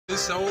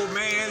This old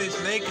man is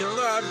making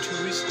love to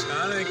his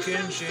tonic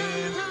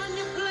engine.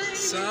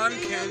 Son,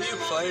 can you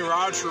play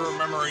Roger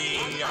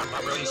Memory? I'm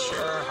not really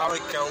sure how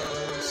it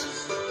goes.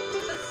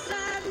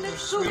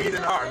 Sweet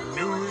and hard,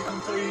 newly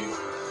complete.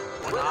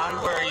 When I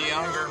wear a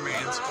younger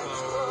man's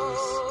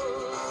clothes.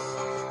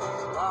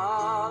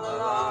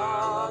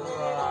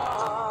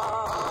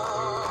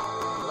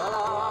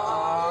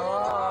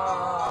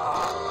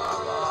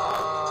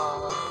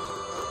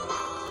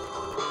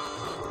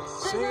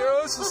 Sing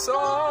us a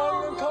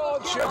song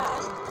called Jump.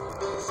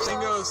 Sing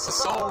us a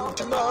song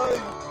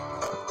tonight.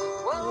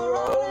 We're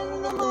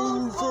on the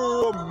move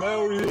for a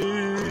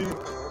melody.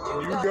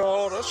 You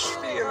got us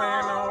feeling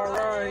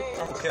alright.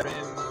 Uncle Kevin.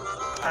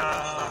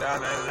 Da da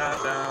da da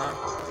da.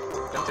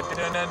 Da da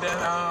da da da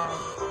da.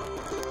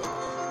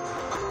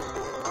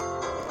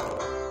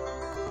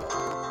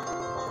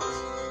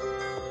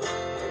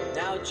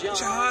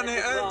 Johnny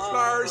at the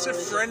bar is a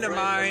friend of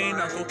mine.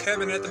 Uncle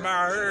Kevin at the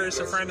bar is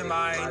a friend of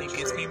mine. He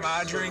gets me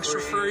my drinks for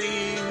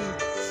free.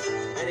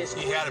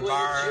 He had a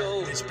bar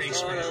in his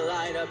basement.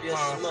 Well,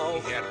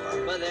 he had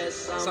a bar.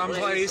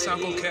 Someplace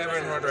Uncle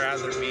Kevin would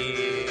rather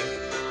be.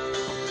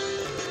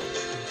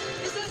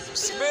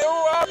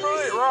 Spill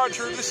operate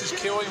Roger, this is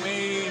killing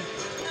me.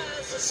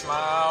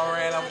 Smile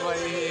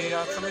randomly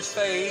up from his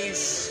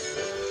face.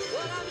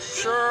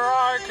 Sure,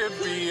 I could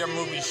be a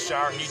movie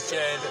star, he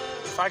said,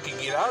 if I could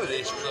get out of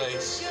this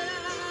place.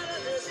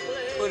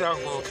 Put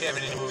Uncle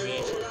Kevin in the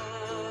movies.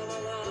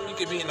 He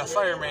could be in the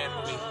Fireman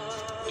movie.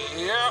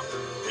 Yep.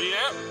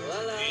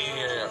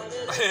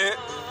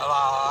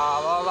 La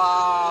la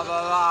la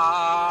la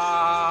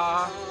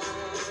la.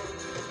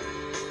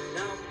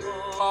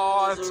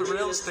 Oh, it's a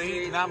real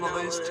estate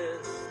novelist.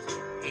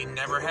 He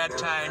never had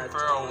time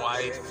for a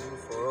wife.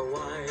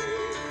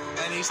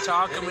 And he's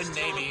talking with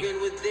Navy.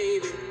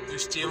 You're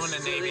still in the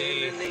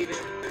Navy.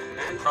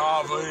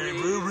 Probably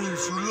moving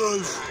for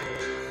life.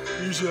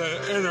 He's an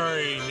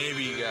NRA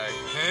Navy guy.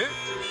 Huh?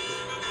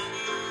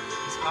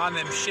 He's on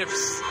them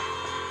ships.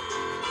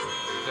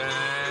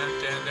 Dun,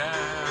 dun,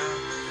 dun.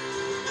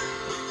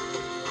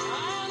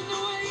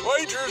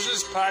 Waitress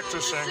is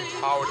practicing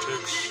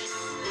politics.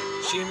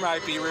 She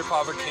might be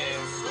Republican.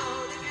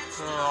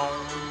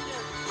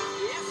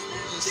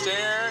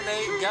 Staring at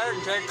a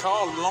garden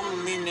called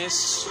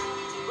loneliness.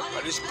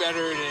 But it's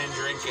better than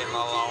drinking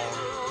alone.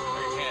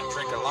 You can't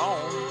drink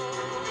alone.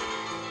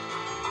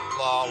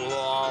 La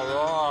la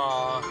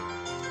la.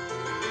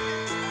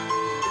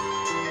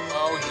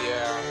 Oh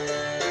yeah.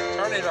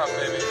 Turn it up,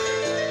 baby.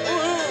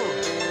 Woohoo!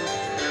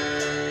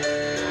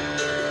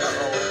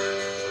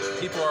 Uh-oh.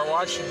 People are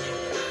watching me.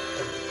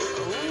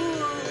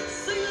 Ooh.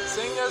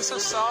 Sing us a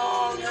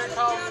song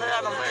called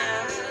Paino,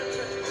 man.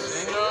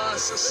 Sing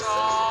us a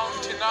song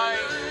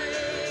tonight.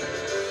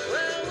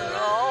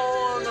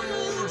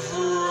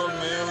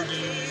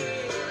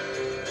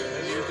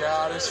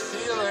 God is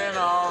feeling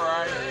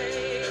alright.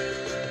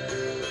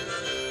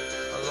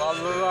 La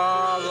la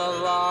la la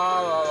la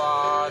la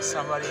la.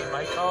 Somebody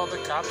might call the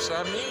cops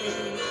on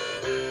me.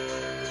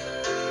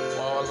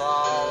 La la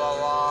la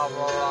la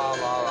la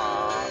la la.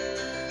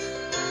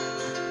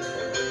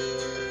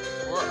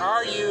 Where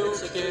are you,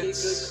 kids?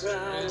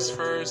 It's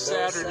for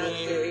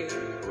Saturday,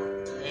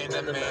 and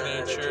the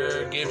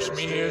manager gives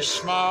me a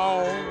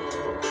smile.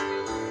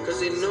 'Cause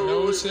he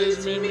knows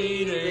his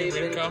meeting ain't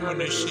been coming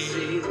to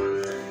see.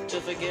 To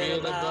forget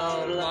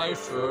about life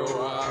for a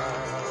while.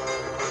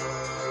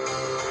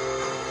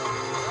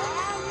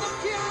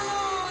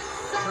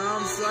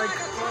 Sounds like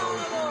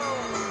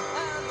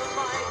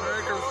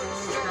microphone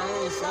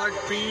smells like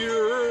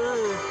beer.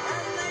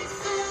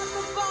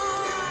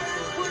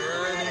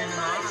 Ready,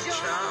 my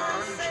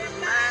child,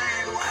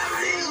 man, what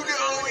are you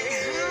doing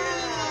here?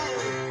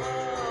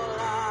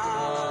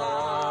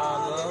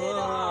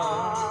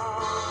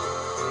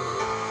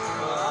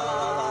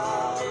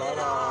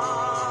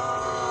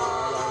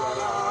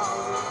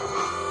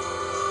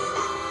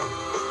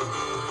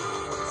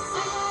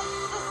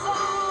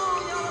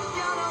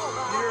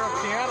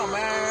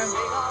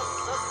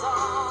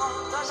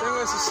 Sing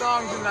us a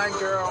song tonight,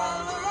 girl.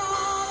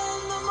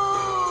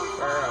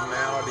 For a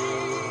melody.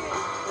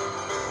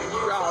 You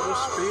got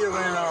us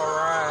feeling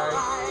alright.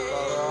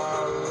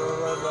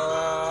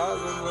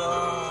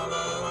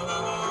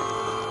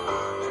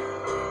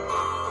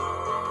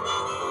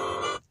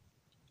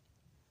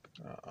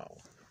 Uh-oh.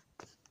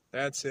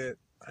 That's it.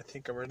 I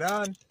think we're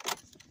done.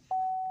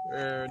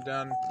 We're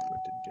done.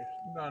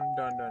 Done.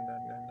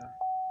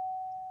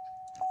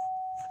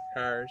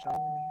 Cars on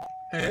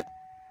me.